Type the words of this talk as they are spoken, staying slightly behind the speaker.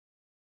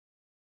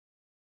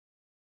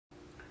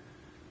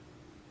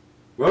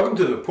Welcome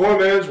to the Poor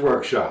Man's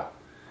Workshop.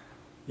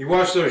 You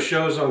watch those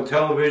shows on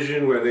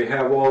television where they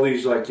have all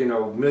these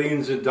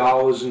millions of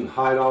dollars in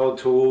high dollar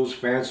tools,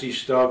 fancy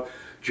stuff,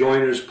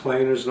 joiners,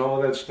 planers, and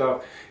all that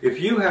stuff.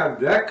 If you have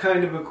that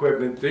kind of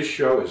equipment, this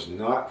show is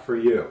not for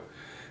you.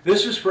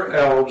 This is for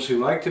elves who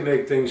like to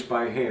make things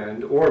by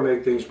hand or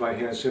make things by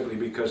hand simply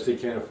because they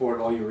can't afford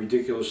all your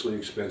ridiculously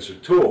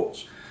expensive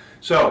tools.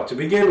 So, to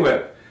begin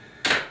with,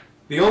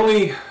 the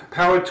only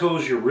power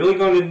tools you're really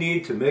going to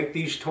need to make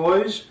these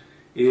toys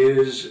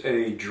is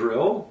a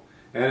drill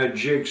and a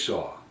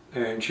jigsaw.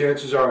 And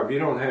chances are, if you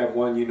don't have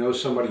one, you know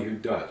somebody who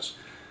does.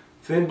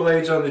 Thin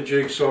blades on the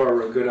jigsaw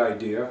are a good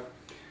idea.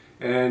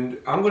 And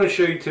I'm going to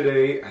show you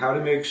today how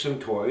to make some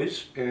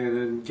toys and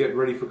then get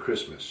ready for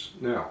Christmas.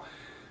 Now,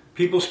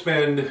 people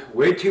spend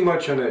way too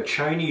much on that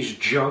Chinese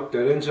junk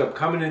that ends up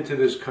coming into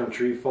this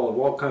country full of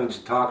all kinds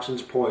of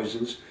toxins,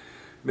 poisons,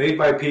 made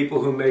by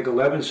people who make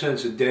 11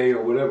 cents a day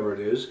or whatever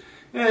it is.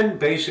 And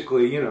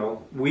basically,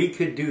 we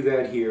could do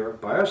that here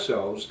by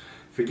ourselves,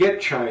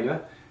 forget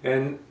China,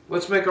 and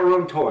let's make our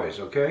own toys,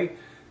 okay?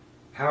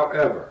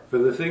 However, for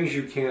the things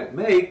you can't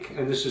make,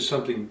 and this is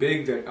something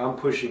big that I'm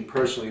pushing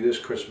personally this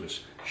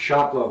Christmas,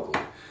 shop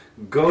locally.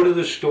 Go to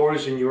the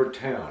stores in your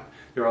town.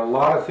 There are a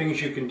lot of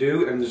things you can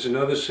do, and there's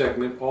another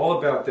segment all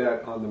about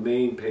that on the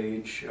main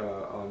page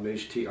on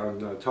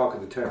Talk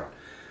of the Town.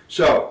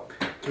 So,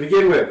 to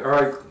begin with, all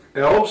right,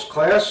 elves,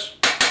 class,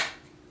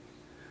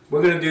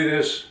 we're going to do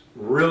this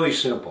really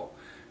simple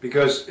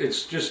because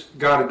it's just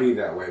got to be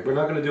that way. We're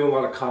not going to do a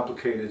lot of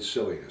complicated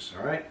silliness,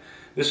 all right?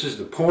 This is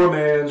the Poor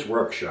Man's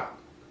Workshop.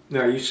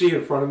 Now, you see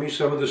in front of me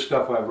some of the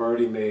stuff I've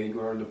already made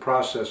or in the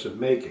process of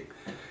making.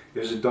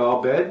 Here's a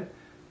doll bed.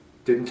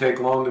 Didn't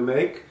take long to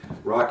make.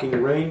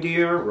 Rocking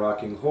reindeer,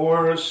 rocking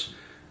horse,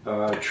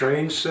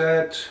 train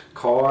set,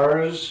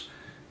 cars.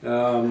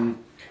 Pickup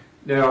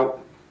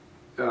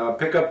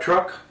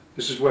truck.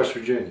 This is West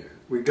Virginia.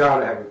 We got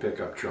to have a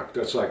pickup truck.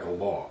 That's like a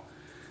law.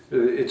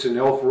 It's an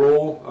elf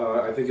rule.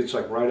 I think it's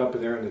like right up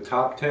in there in the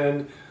top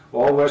 10.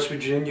 All West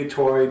Virginia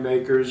toy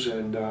makers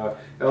and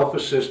elf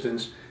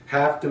assistants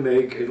have to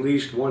make at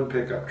least one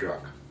pickup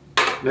truck.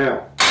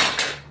 Now,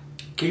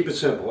 keep it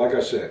simple, like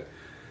I said.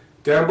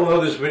 Down below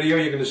this video,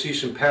 you're going to see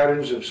some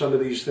patterns of some of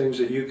these things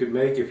that you could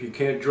make if you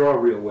can't draw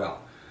real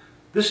well.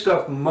 This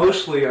stuff,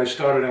 mostly I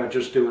started out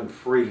just doing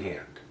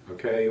freehand,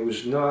 okay? It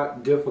was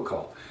not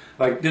difficult.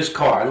 Like this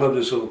car, I love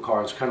this little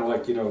car. It's kind of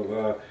like,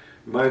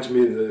 reminds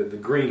me of the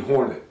Green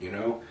Hornet,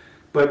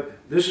 But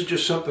this is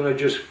just something I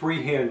just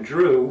freehand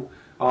drew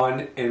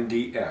on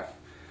MDF.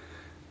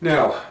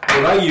 Now,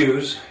 what I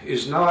use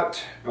is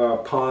not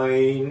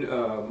pine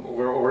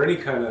or any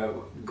kind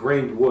of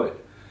grained wood.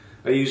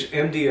 I use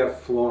MDF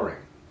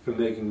flooring for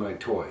making my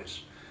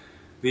toys.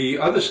 The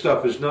other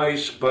stuff is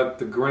nice, but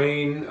the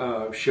grain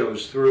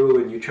shows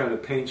through, and you're trying to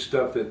paint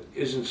stuff that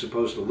isn't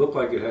supposed to look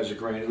like it has a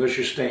grain unless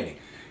you're staining.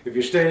 If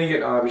you're staining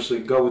it, obviously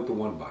go with the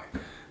 1x.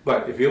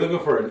 But if you're looking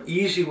for an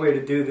easy way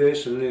to do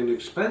this and an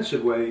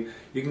inexpensive way,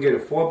 you can get a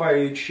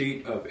 4x8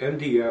 sheet of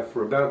MDF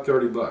for about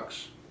 30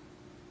 bucks.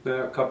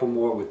 A couple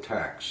more with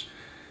tax.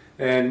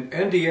 And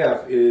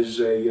MDF is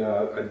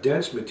a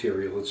dense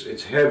material.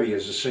 It's heavy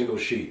as a single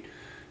sheet.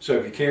 So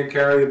if you can't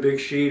carry a big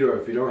sheet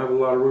or if you don't have a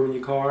lot of room in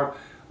your car,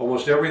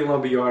 almost every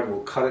lumberyard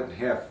will cut it in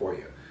half for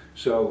you.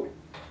 So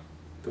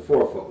the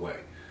 4-foot way.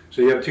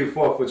 So you have two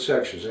 4-foot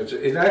sections.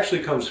 It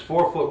actually comes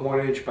 4 foot 1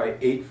 inch by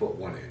 8 foot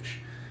 1 inch.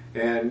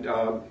 And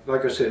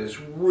like I said, it's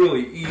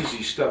really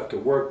easy stuff to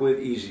work with,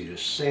 easy to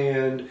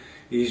sand,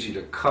 easy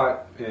to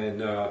cut,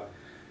 and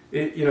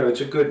it's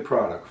a good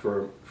product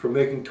for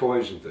making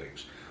toys and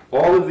things.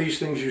 All of these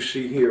things you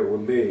see here were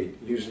made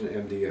using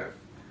MDF.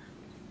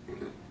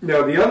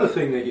 Now, the other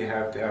thing that you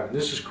have to have, and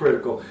this is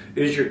critical,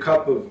 is your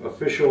cup of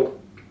official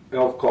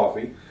elf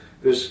coffee.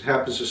 This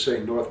happens to say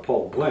North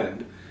Pole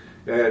Blend,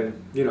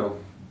 and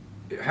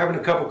having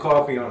a cup of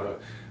coffee on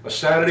a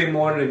Saturday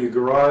morning in your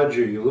garage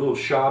or your little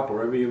shop,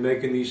 wherever you're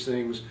making these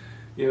things,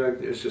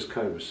 it's just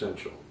kind of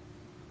essential.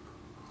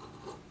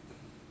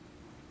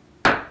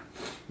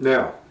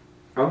 Now,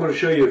 I'm going to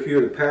show you a few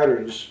of the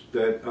patterns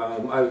that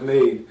I've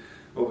made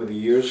over the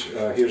years.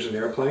 Here's an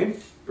airplane,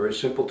 very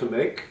simple to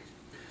make.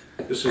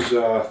 This is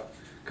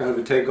kind of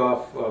a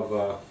takeoff of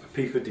a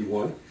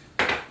P-51.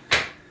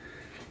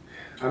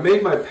 I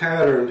made my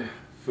pattern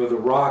for the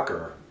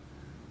rocker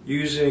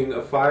using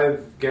a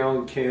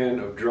 5-gallon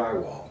can of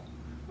drywall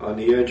on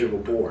the edge of a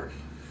board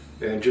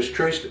and just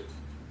traced it.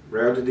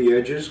 Rounded the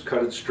edges,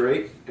 cut it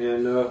straight,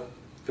 and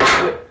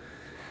that's it.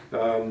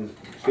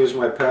 Here's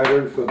my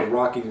pattern for the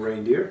rocking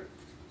reindeer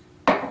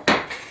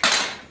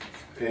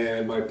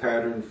and my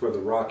pattern for the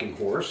rocking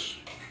horse.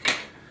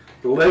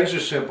 The legs are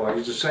simple. I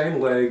use the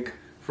same leg,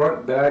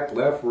 front, back,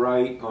 left,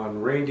 right,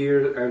 on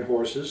reindeer and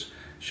horses.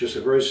 It's just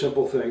a very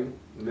simple thing,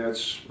 and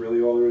that's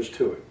really all there is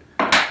to it.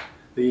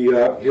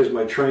 Here's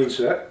my train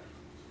set,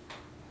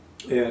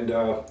 and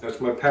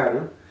that's my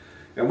pattern.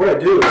 And what I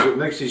do is, what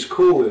makes these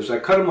cool is I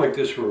cut them like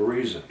this for a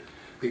reason.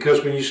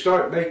 Because when you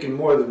start making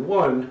more than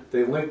one,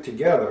 they link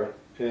together,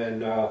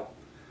 and kind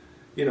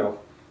of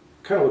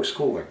looks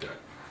cool like that.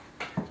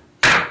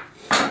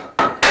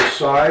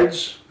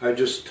 sides, I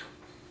just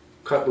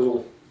cut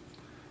little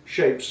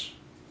shapes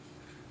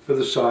for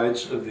the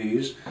sides of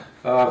these.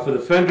 For the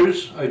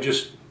fenders, I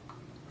just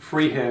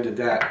freehanded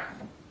that.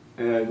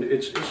 And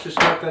it's just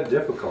not that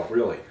difficult,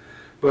 really.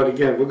 But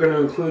again, we're going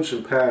to include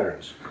some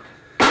patterns.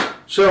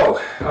 So,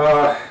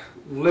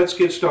 let's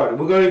get started.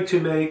 We're going to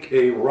make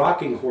a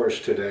rocking horse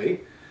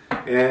today,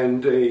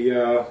 and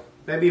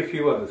maybe a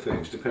few other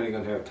things, depending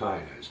on how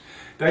time is.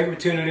 Thank you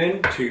for tuning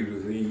in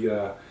to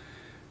the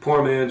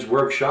Poor Man's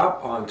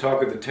Workshop on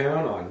Talk of the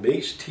Town on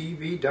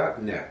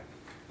MaceTV.net.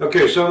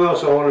 Okay, something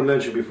else I want to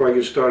mention before I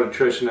get started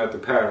tracing out the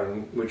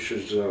pattern, which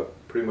is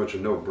pretty much a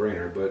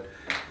no-brainer, but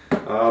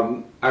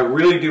I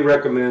really do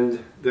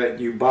recommend that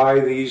you buy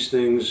these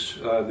things.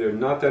 They're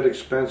not that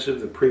expensive.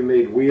 The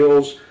pre-made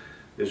wheels,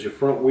 there's your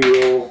front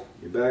wheel,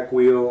 your back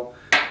wheel,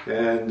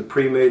 and the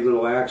pre-made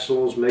little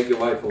axles make your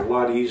life a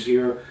lot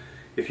easier.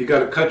 If you got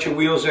to cut your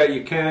wheels out,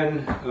 you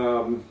can.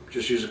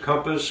 Just use a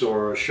compass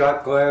or a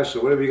shot glass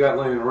or whatever you got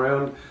laying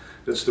around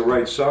that's the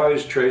right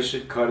size. Trace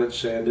it, cut it,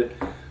 sand it.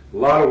 A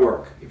lot of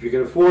work. If you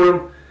can afford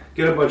them,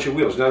 get a bunch of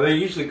wheels. Now, they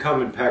usually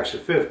come in packs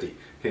of 50.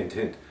 Hint,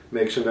 hint.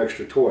 Make some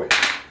extra toys.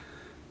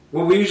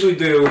 What we usually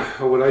do,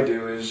 or what I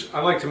do, is I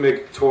like to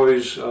make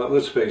toys.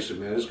 Let's face it,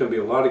 man, there's going to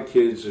be a lot of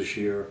kids this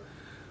year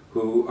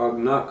who are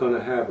not going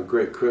to have a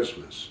great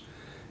Christmas.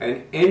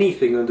 And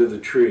anything under the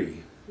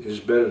tree is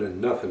better than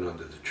nothing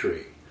under the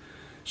tree.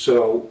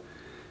 So,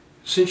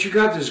 since you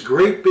got this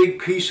great big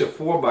piece of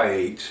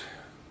 4x8,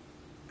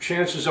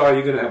 chances are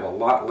you're going to have a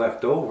lot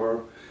left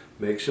over.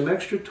 Make some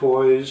extra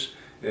toys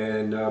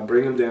and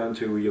bring them down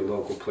to your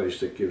local place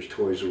that gives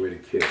toys away to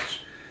kids.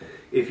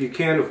 If you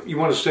can, if you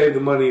want to save the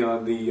money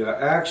on the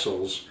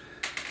axles,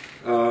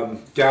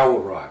 dowel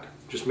rod.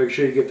 Just make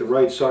sure you get the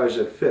right size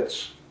that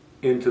fits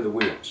into the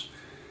wheels.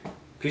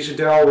 Piece of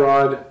dowel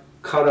rod,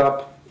 cut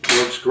up,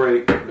 works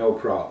great, no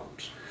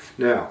problems.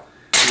 Now,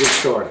 get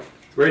started.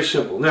 Very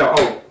simple. Now,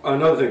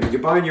 another thing, when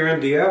you're buying your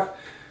MDF,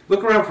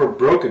 look around for a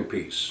broken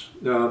piece.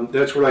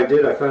 That's what I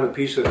did. I found a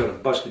piece that had a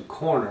busted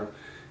corner,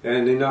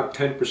 and they knocked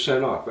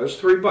 10% off. That's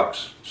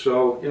 $3.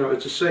 So, you know,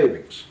 it's a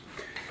savings.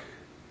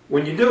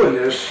 When you're doing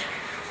this,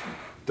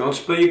 don't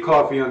spill your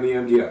coffee on the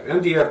MDF.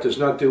 MDF does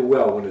not do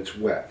well when it's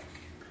wet.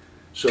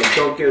 So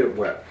don't get it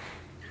wet.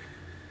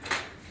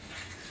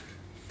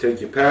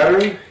 Take your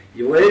pattern,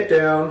 you lay it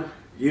down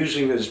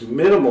using as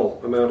minimal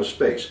amount of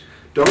space.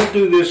 Don't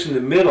do this in the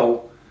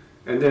middle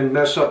and then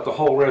mess up the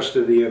whole rest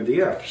of the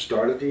MDF.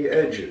 Start at the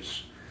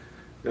edges.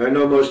 Now, I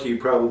know most of you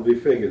probably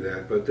figured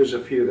that, but there's a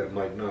few that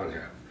might not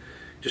have.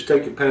 Just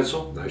take your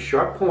pencil, a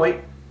sharp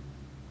point,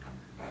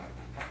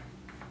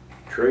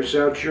 trace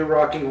out your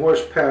rocking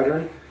horse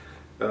pattern.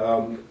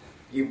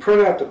 You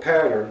print out the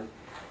pattern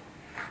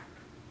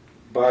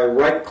by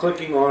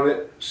right-clicking on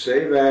it,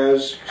 save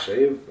as,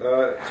 save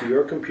to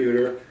your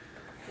computer,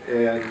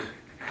 and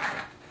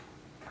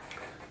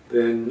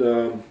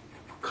then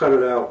cut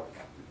it out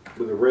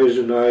with a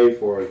razor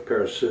knife or a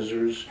pair of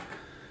scissors.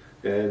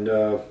 And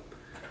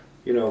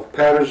you know,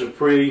 patterns are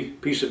free.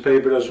 Piece of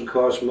paper doesn't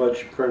cost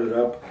much. You print it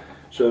up.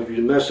 So if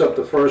you mess up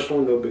the first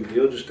one, no big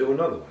deal. Just do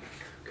another one.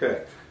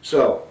 Okay.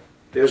 So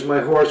there's my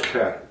horse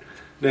pattern.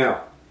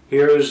 Now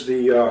here is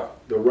the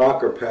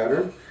rocker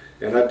pattern,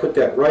 and I put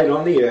that right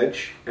on the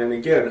edge, and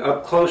again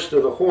up close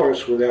to the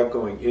horse without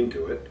going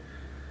into it,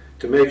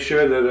 to make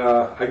sure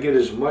that I get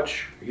as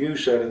much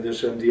use out of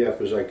this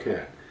MDF as I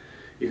can.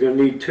 You're going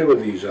to need two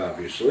of these,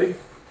 obviously.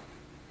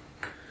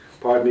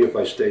 Pardon me if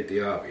I state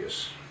the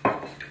obvious.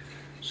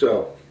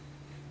 So,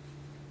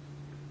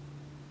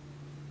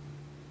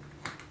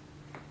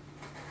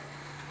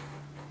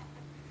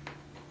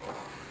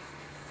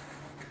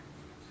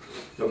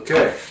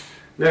 okay,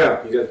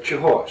 now you got your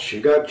horse, you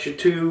got your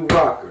two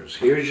rockers,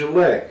 here's your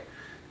leg.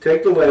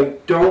 Take the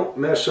leg, don't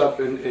mess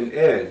up an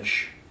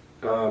edge,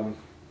 you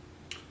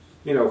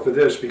know, for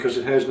this, because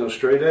it has no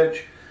straight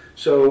edge.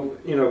 So,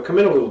 you know, come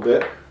in a little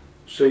bit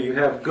so you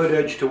have good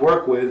edge to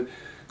work with,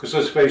 because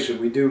let's face it,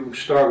 we do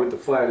start with the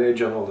flat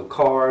edge on all the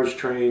cars,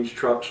 trains,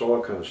 trucks, all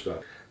that kind of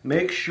stuff.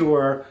 Make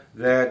sure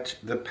that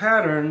the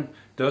pattern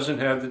doesn't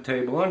have the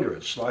table under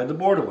it. Slide the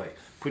board away.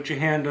 Put your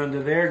hand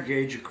under there,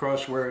 gauge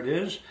across where it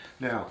is.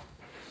 Now,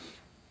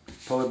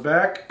 pull it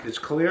back, it's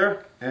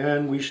clear,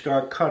 and we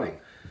start cutting.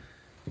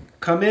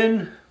 Come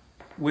in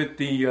with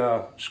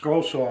the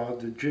scroll saw,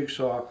 the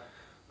jigsaw,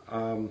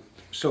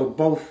 so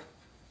both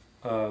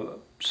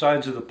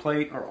sides of the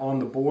plate are on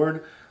the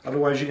board.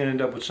 Otherwise, you're going to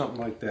end up with something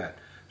like that.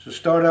 So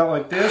start out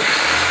like this.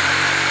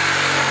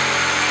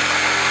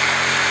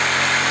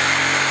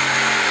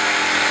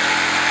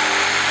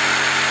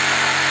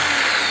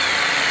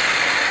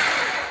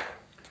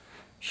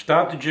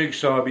 Stop the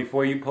jigsaw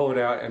before you pull it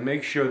out and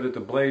make sure that the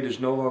blade is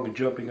no longer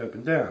jumping up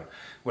and down.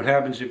 What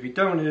happens if you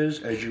don't is,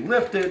 as you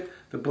lift it,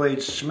 the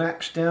blade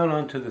smacks down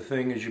onto the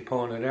thing as you're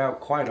pulling it out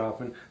quite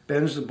often,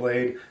 bends the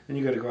blade, and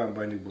you got to go out and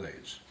buy new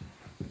blades.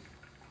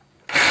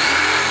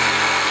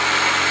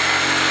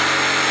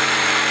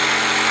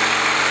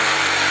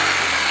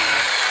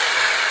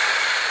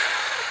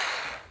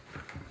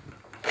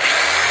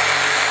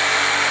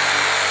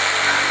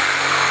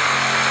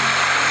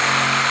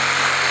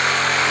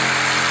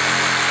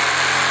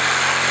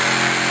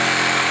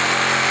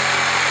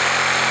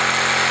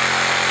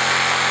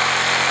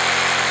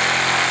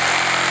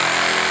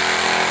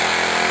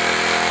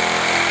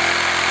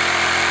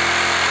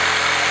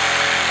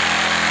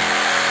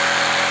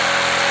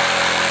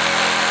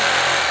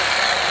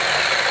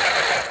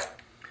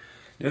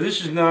 Now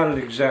this is not an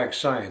exact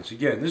science.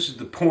 Again, this is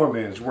the poor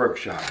man's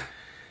workshop.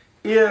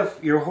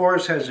 If your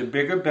horse has a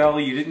bigger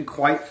belly, you didn't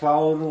quite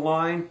follow the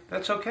line,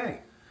 that's okay.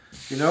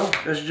 You know,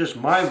 that's just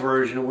my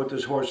version of what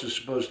this horse is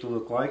supposed to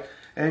look like.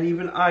 And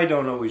even I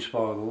don't always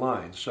follow the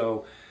line.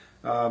 So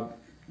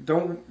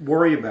don't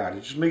worry about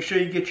it. Just make sure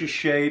you get your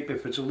shape.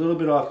 If it's a little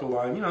bit off the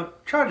line, you know,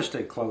 try to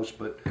stay close,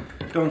 but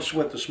don't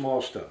sweat the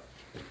small stuff.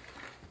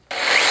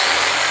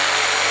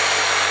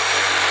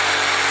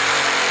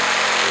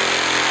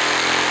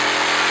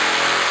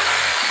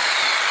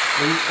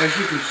 And as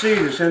you can see,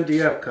 this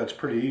MDF cuts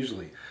pretty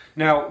easily.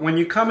 Now, when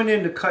you're coming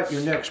in to cut your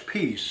next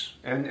piece,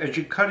 and as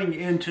you're cutting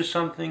into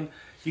something,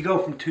 you go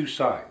from two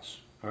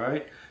sides, all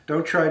right?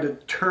 Don't try to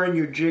turn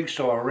your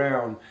jigsaw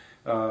around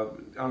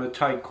on a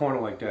tight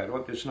corner like that.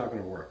 It's not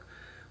going to work.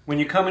 When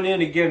you're coming in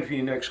again for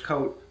your next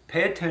coat,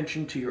 pay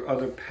attention to your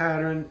other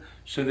pattern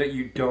so that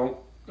you don't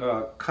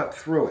cut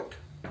through it.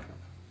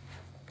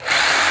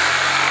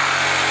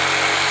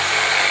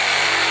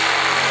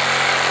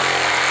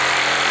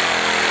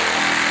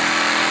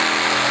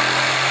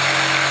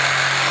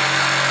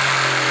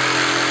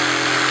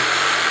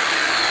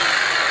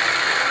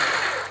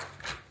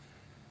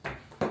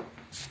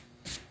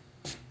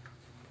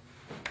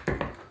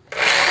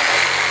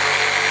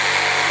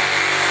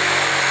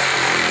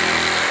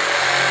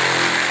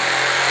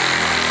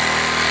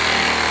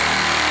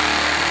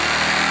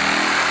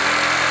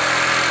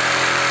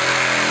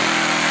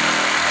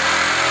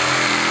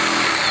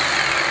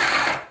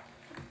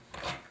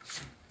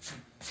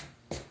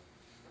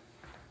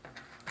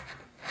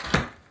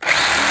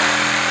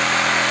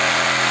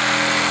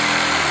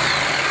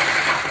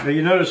 Now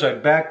you notice I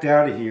backed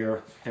out of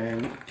here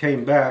and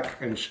came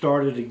back and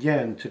started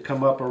again to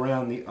come up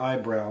around the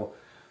eyebrow,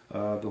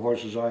 the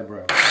horse's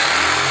eyebrow.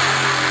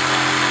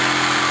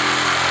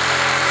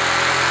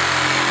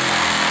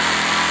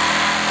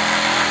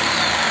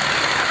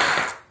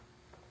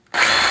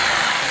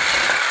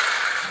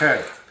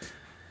 Okay.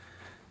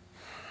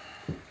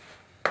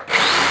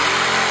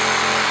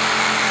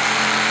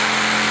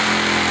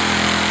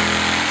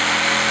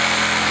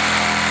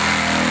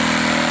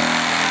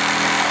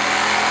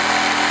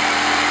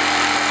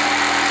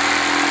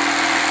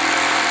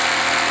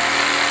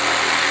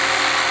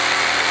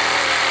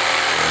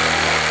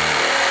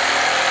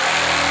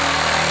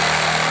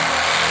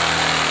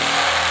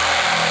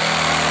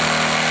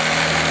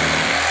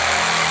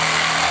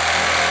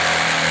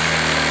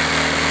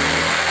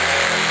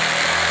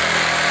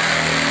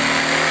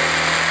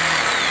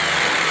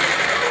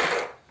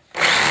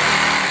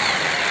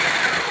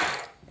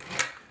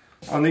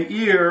 On the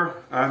ear,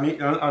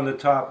 on the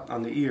top,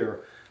 on the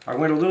ear, I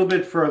went a little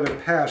bit further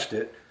past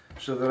it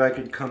so that I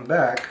could come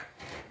back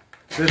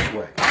this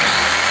way.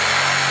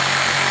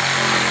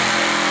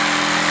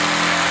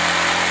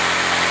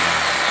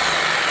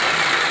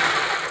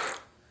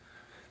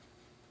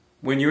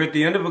 When you're at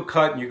the end of a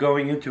cut and you're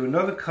going into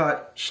another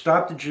cut,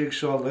 stop the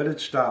jigsaw, let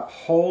it stop,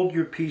 hold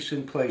your piece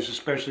in place,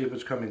 especially if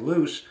it's coming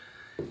loose,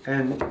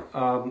 and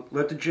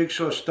let the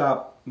jigsaw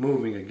stop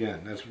moving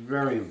again. That's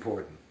very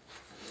important.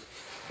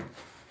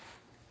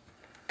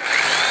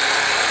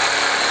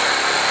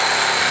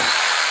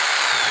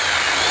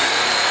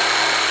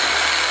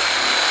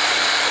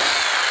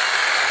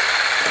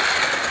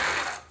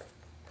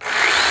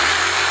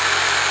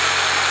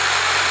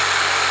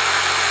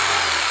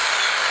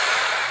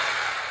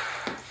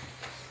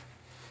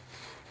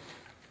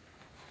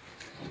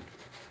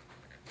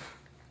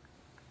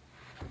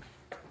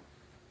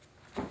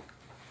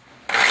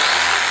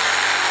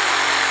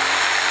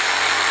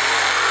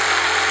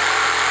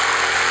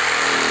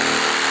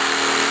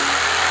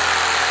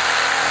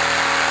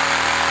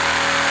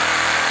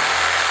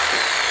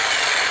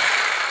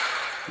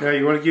 Now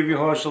you want to give your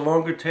horse a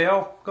longer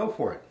tail? Go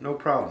for it, no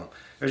problem.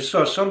 As you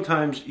saw,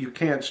 sometimes you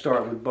can't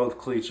start with both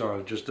cleats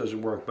on, it just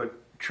doesn't work, but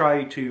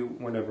try to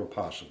whenever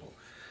possible.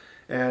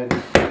 And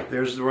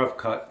there's the rough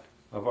cut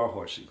of our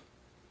horsey.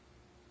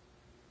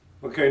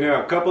 Okay,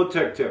 now a couple of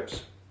tech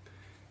tips.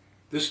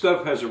 This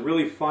stuff has a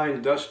really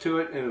fine dust to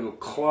it and it'll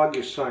clog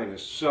your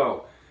sinus.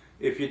 So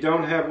if you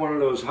don't have one of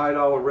those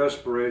high-dollar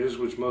respirators,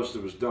 which most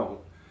of us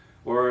don't,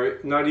 or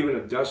not even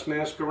a dust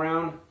mask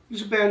around,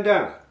 use a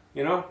bandana,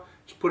 you know?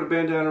 Just put a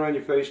bandana around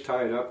your face,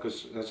 tie it up,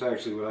 because that's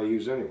actually what I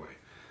use anyway.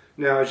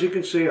 Now, as you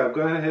can see, I've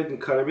gone ahead and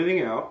cut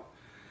everything out.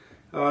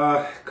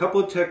 A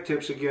couple of tech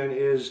tips again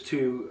is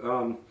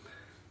to,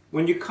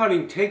 when you're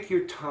cutting, take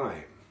your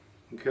time,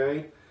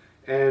 okay?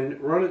 And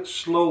run it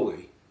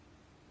slowly,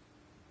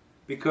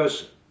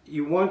 because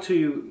you want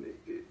to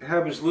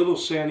have as little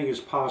sanding as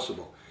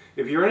possible.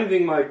 If you're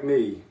anything like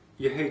me,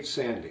 you hate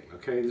sanding,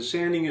 okay? The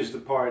sanding is the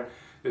part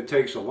that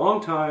takes a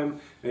long time,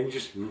 and you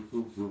just,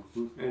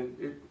 and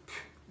it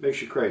makes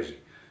you crazy.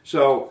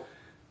 So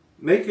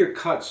make your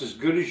cuts as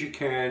good as you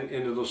can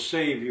and it'll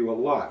save you a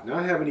lot. Now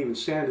I haven't even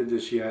sanded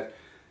this yet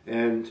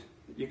and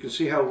you can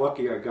see how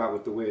lucky I got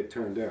with the way it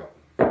turned out.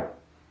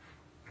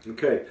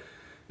 Okay,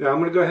 now I'm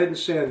going to go ahead and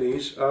sand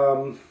these.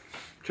 I'm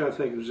trying to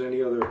think if there's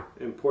any other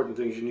important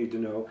things you need to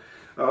know.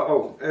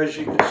 As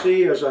you can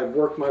see, as I've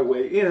worked my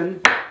way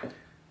in,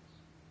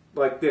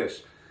 like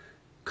this.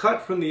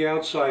 Cut from the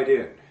outside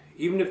in,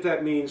 even if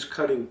that means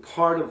cutting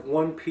part of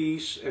one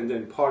piece and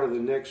then part of the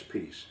next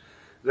piece.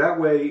 That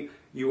way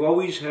you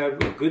always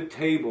have a good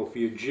table for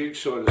your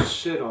jigsaw to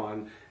sit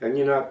on, and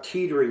you're not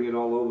teetering it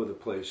all over the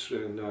place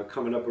and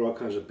coming up with all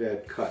kinds of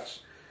bad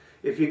cuts.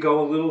 If you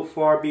go a little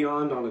far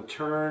beyond on a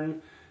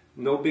turn,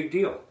 no big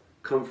deal.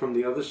 Come from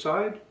the other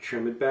side,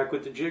 trim it back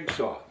with the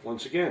jigsaw.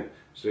 Once again,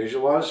 saves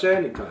you a lot of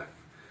sanding time.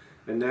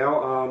 And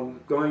now I'm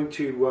going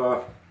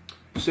to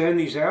sand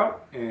these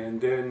out,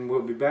 and then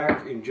we'll be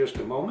back in just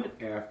a moment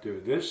after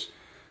this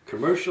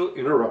commercial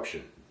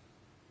interruption.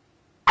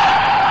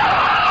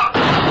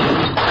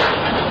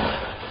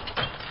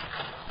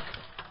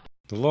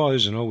 The law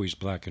isn't always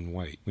black and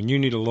white. When you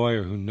need a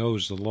lawyer who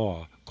knows the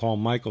law, call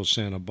Michael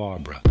Santa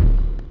Barbara.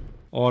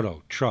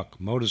 Auto, truck,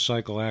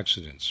 motorcycle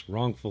accidents,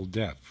 wrongful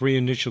death, free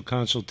initial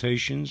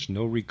consultations,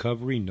 no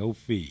recovery, no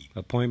fee.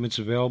 Appointments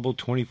available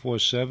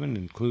 24/7,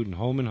 including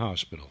home and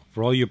hospital.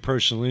 For all your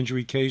personal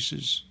injury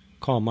cases,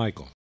 call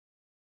Michael.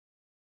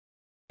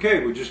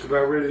 Okay, we're just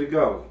about ready to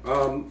go.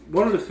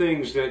 One of the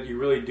things that you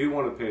really do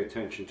want to pay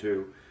attention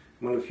to,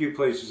 one of the few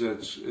places that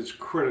it's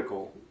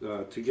critical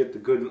to get the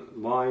good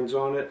lines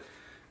on it,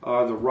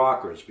 are the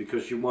rockers,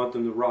 because you want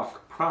them to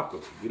rock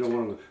properly. You don't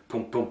want them to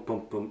pump, pump,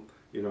 pump, pump.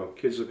 You know,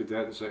 kids look at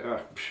that and say,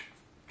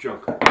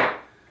 junk.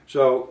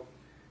 So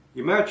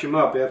you match them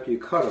up after you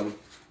cut them,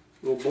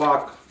 little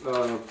block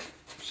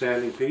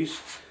sanding piece,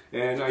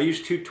 and I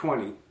use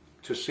 220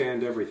 to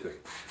sand everything.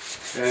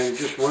 And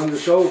just run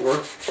this over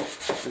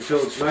until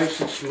it's nice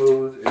and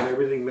smooth and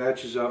everything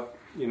matches up,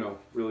 you know,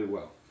 really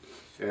well.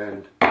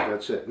 And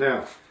that's it.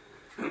 Now,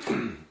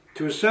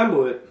 to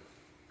assemble it,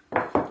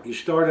 you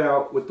start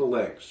out with the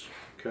legs,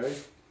 okay?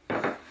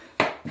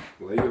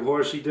 Lay your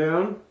horsey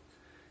down.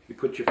 You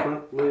put your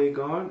front leg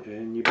on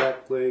and your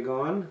back leg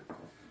on,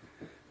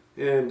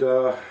 and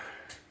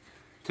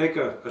take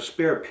a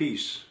spare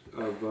piece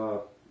of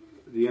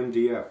the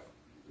MDF,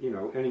 you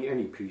know,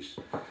 any piece,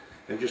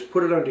 and just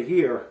put it under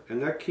here,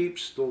 and that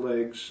keeps the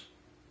legs,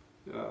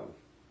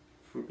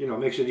 you know,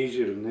 makes it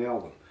easier to nail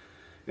them.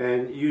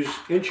 And use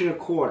 1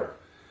 1/4 inch,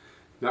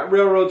 not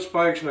railroad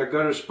spikes, not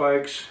gutter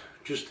spikes,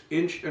 just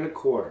 1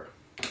 1/4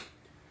 inch.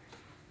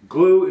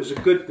 Glue is a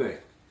good thing.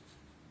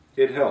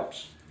 It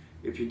helps.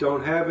 If you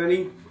don't have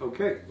any,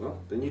 okay,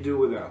 well, then you do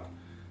without.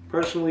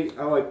 Personally,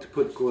 I like to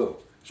put glue,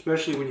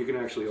 especially when you can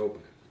actually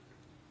open it.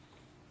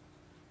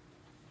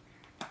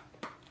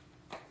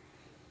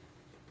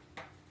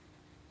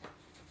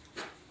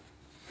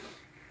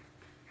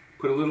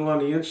 Put a little on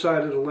the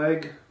inside of the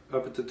leg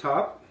up at the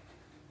top.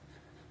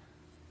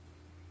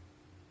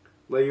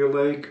 Lay your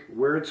leg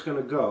where it's going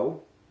to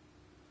go.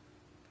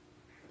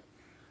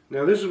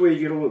 Now this is where you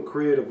get a little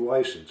creative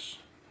license.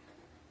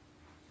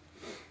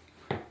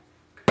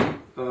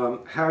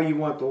 How you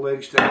want the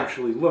legs to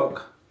actually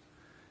look,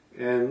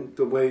 and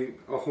the way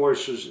a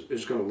horse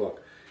is going to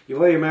look. You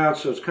lay them out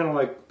so it's kind of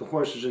like the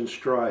horse is in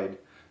stride.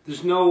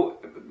 There's no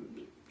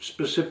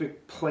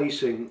specific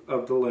placing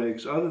of the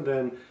legs other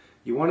than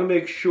you want to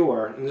make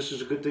sure, and this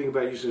is a good thing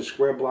about using a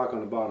square block on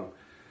the bottom,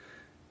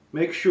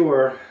 make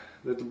sure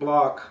that the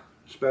block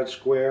is about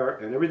square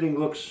and everything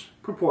looks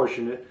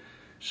proportionate,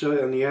 so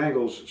on the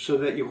angles, so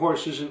that your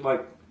horse isn't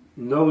like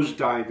nose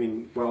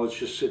diving while it's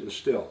just sitting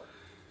still.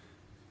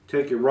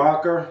 Take your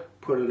rocker,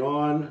 put it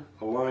on,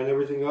 align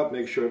everything up,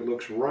 make sure it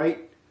looks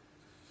right.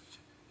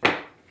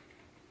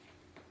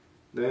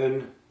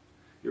 Then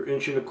your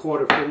 1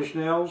 1/4 inch finish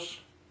nails.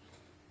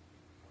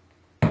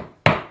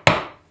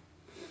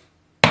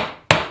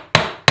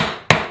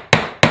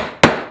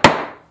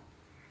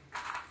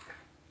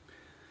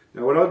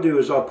 Now what I'll do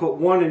is I'll put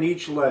one in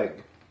each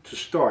leg to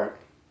start,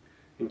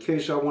 in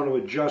case I want to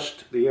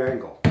adjust the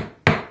angle.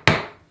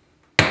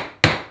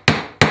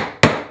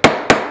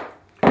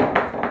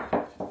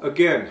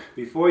 Again,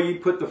 before you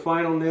put the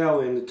final nail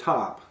in the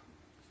top,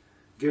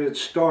 get it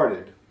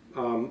started,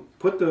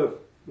 put the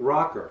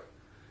rocker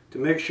to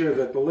make sure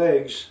that the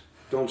legs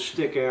don't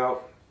stick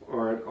out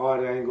or at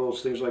odd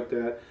angles, things like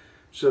that,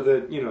 so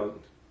that, you know,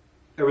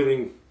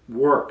 everything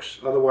works.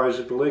 Otherwise,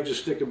 if the legs are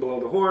sticking below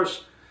the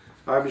horse,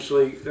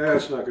 obviously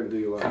that's not going to do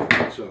you a lot of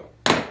good. So,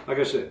 like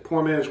I said,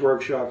 poor man's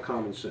workshop,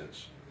 common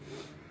sense.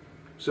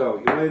 So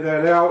you lay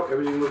that out,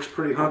 everything looks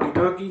pretty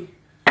hunky-dunky.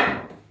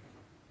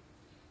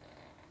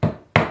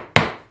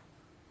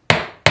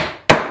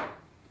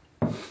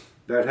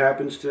 That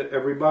happens to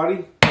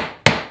everybody.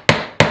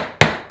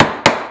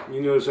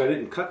 You notice I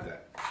didn't cut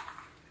that.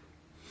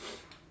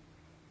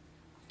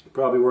 It'd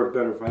probably work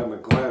better if I had my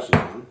glasses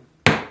on.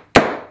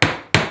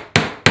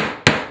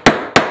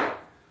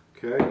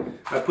 Okay,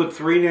 I put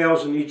 3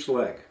 nails in each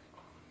leg.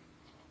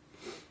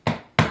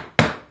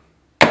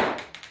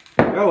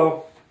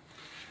 Hello.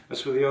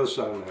 That's for the other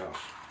side of the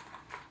house.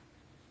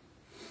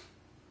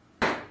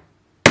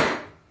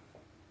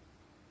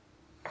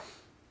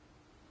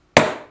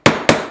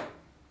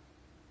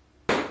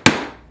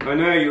 I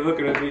know you're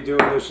looking at me doing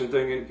this and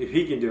thinking, if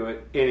he can do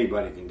it,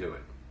 anybody can do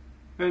it.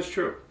 And it's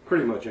true,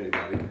 pretty much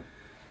anybody.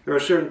 There are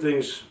certain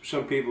things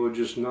some people are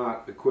just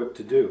not equipped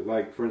to do.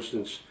 Like, for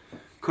instance,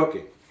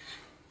 cooking.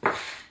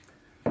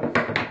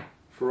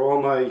 For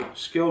all my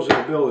skills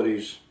and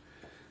abilities,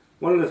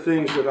 one of the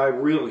things that I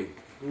really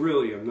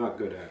am not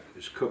good at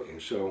is cooking.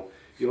 So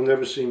you'll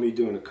never see me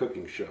doing a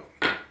cooking show.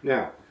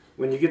 Now,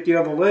 when you get the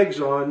other legs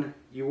on,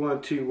 you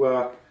want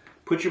to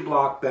put your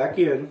block back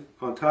in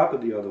on top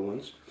of the other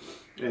ones,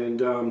 and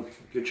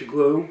get your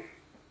glue.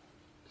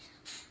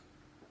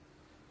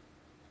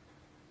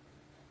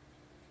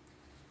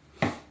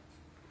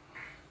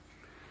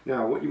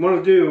 Now, what you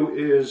want to do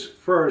is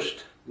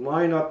first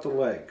line up the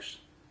legs,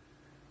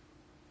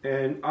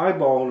 and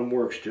eyeballing them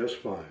works just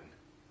fine.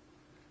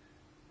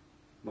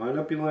 Line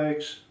up your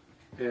legs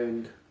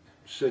and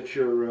set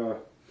your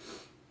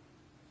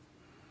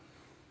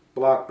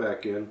block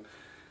back in.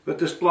 Let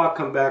this block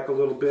come back a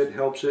little bit,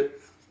 helps it.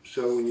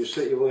 So when you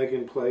set your leg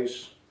in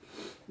place,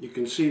 you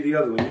can see the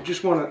other one. You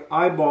just want to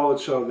eyeball it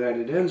so that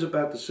it ends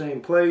about the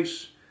same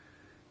place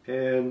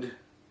and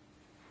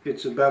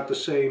it's about the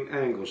same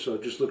angle. So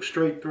just look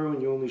straight through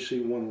and you only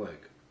see one leg.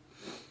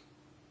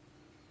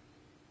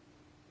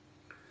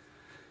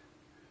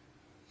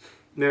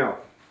 Now,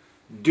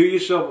 do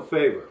yourself a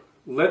favor.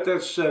 Let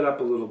that set up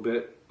a little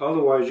bit.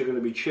 Otherwise, you're going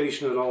to be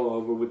chasing it all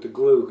over with the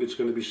glue. It's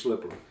going to be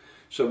slippery.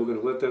 So we're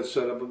going to let that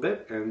set up a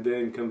bit and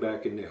then come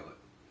back and nail it.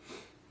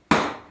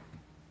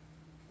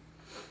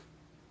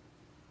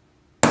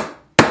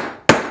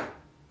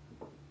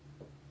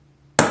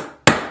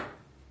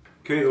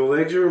 Okay, the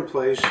legs are in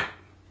place.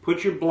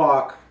 Put your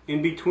block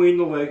in between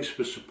the legs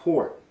for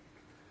support.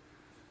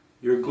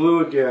 Your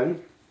glue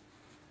again.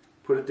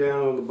 Put it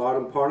down on the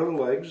bottom part of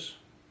the legs.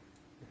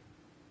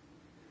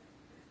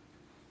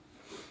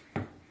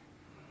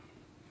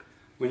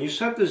 When you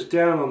set this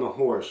down on the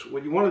horse,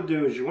 what you want to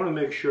do is you want to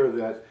make sure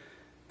that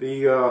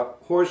the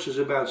horse is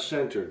about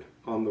centered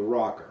on the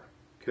rocker,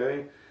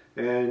 okay?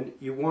 And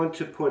you want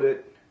to put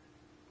it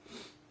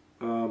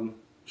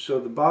so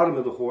the bottom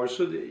of the horse,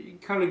 so that you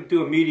kind of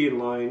do a median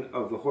line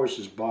of the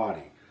horse's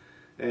body.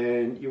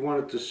 And you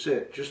want it to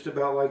sit just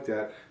about like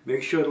that.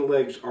 Make sure the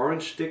legs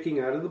aren't sticking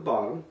out of the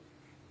bottom.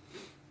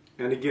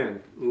 And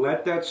again,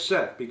 let that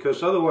set,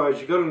 because otherwise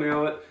you're going to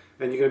nail it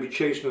and you're going to be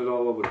chasing it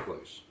all over the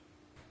place.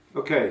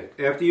 Okay,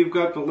 after you've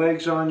got the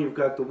legs on, you've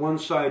got the one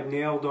side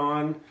nailed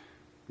on,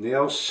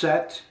 nails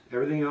set,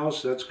 everything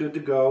else, that's good to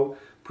go.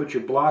 Put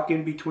your block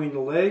in between the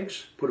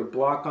legs, put a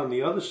block on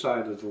the other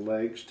side of the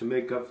legs to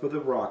make up for the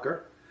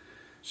rocker.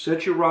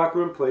 Set your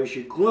rocker in place,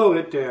 you glue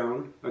it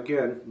down,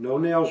 again, no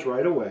nails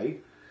right away.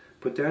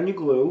 Put down your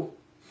glue,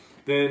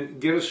 then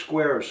get a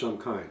square of some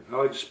kind. I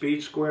like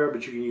speed square,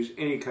 but you can use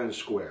any kind of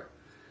square.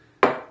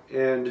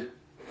 And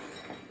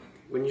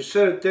when you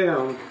set it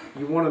down,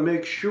 you want to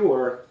make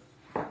sure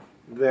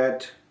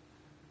that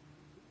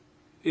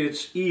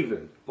it's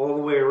even all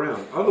the way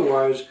around.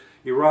 Otherwise,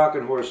 your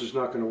rocking horse is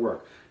not going to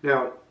work.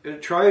 Now,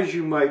 try as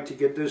you might to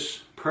get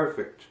this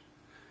perfect,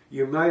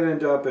 you might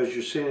end up, as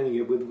you're sanding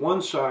it, with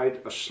one side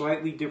a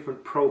slightly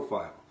different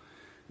profile.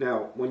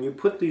 Now, when you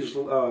put these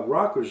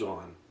rockers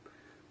on,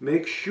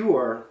 make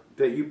sure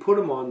that you put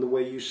them on the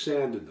way you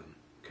sanded them.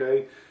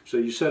 Okay? So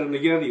you set them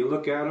together, you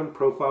look at them,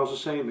 profile's the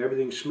same,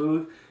 everything's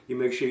smooth. You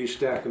make sure you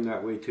stack them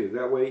that way too.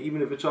 That way,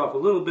 even if it's off a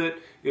little bit,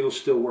 it'll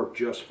still work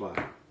just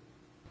fine.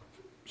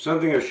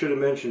 Something I should have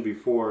mentioned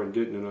before and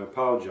didn't, and I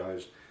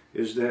apologize,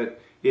 is that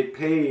it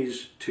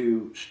pays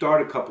to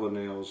start a couple of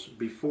nails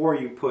before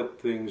you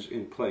put things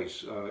in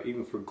place,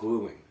 even for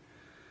gluing.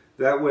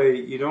 That way,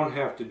 you don't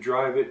have to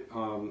drive it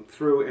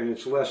through, and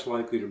it's less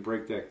likely to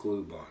break that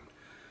glue bond.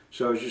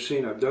 So as you've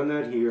seen, I've done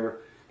that here,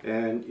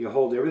 and you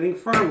hold everything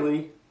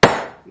firmly,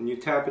 and you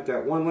tap it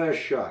that one last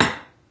shot.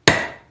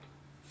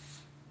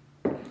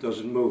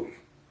 Doesn't move.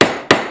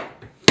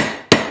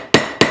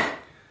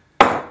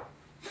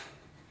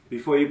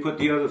 Before you put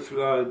the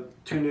other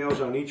two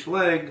nails on each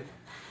leg,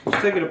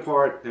 let's take it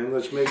apart and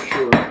let's make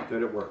sure that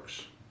it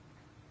works.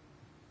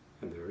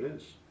 And there it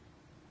is.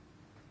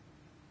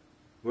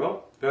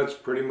 Well, that's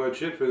pretty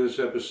much it for this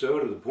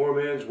episode of the Poor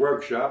Man's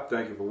Workshop.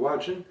 Thank you for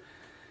watching.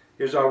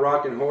 Here's our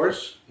rocking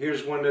horse.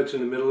 Here's one that's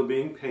in the middle of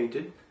being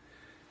painted.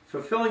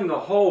 For filling the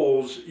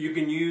holes, you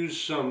can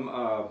use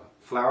some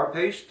flour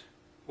paste,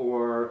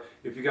 or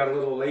if you got a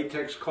little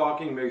latex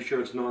caulking, make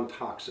sure it's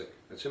non-toxic.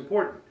 That's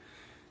important.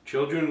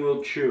 Children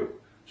will chew,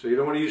 so you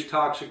don't want to use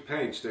toxic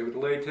paint. Stay with the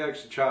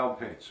latex, the child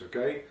paints,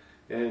 okay?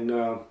 And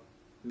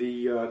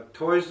the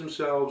toys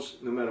themselves,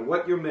 no matter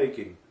what you're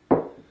making,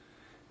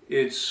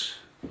 it's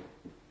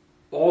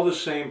all the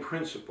same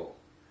principle.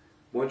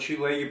 Once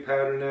you lay your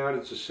pattern out,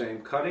 it's the same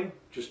cutting,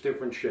 just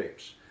different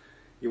shapes.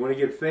 You want to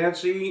get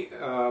fancy,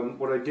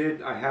 what I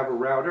did, I have a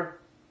router,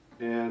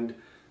 and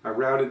I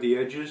routed the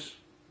edges.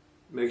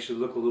 Makes it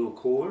look a little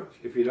cooler.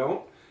 If you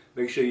don't,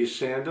 make sure you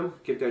sand them,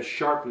 get that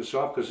sharpness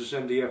off, because this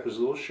MDF is a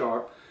little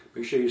sharp.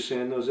 Make sure you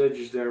sand those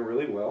edges down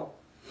really well.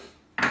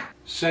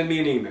 Send me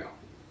an email.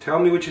 Tell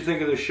me what you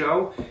think of the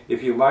show.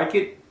 If you like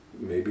it,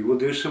 maybe we'll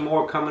do some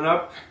more coming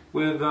up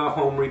with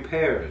home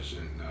repairs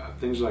and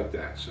things like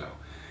that. So,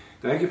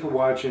 thank you for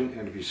watching,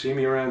 and if you see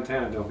me around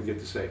town, don't forget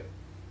to say,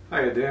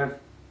 "Hiya, Dan.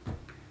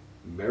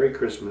 Merry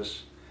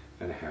Christmas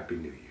and a Happy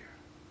New Year."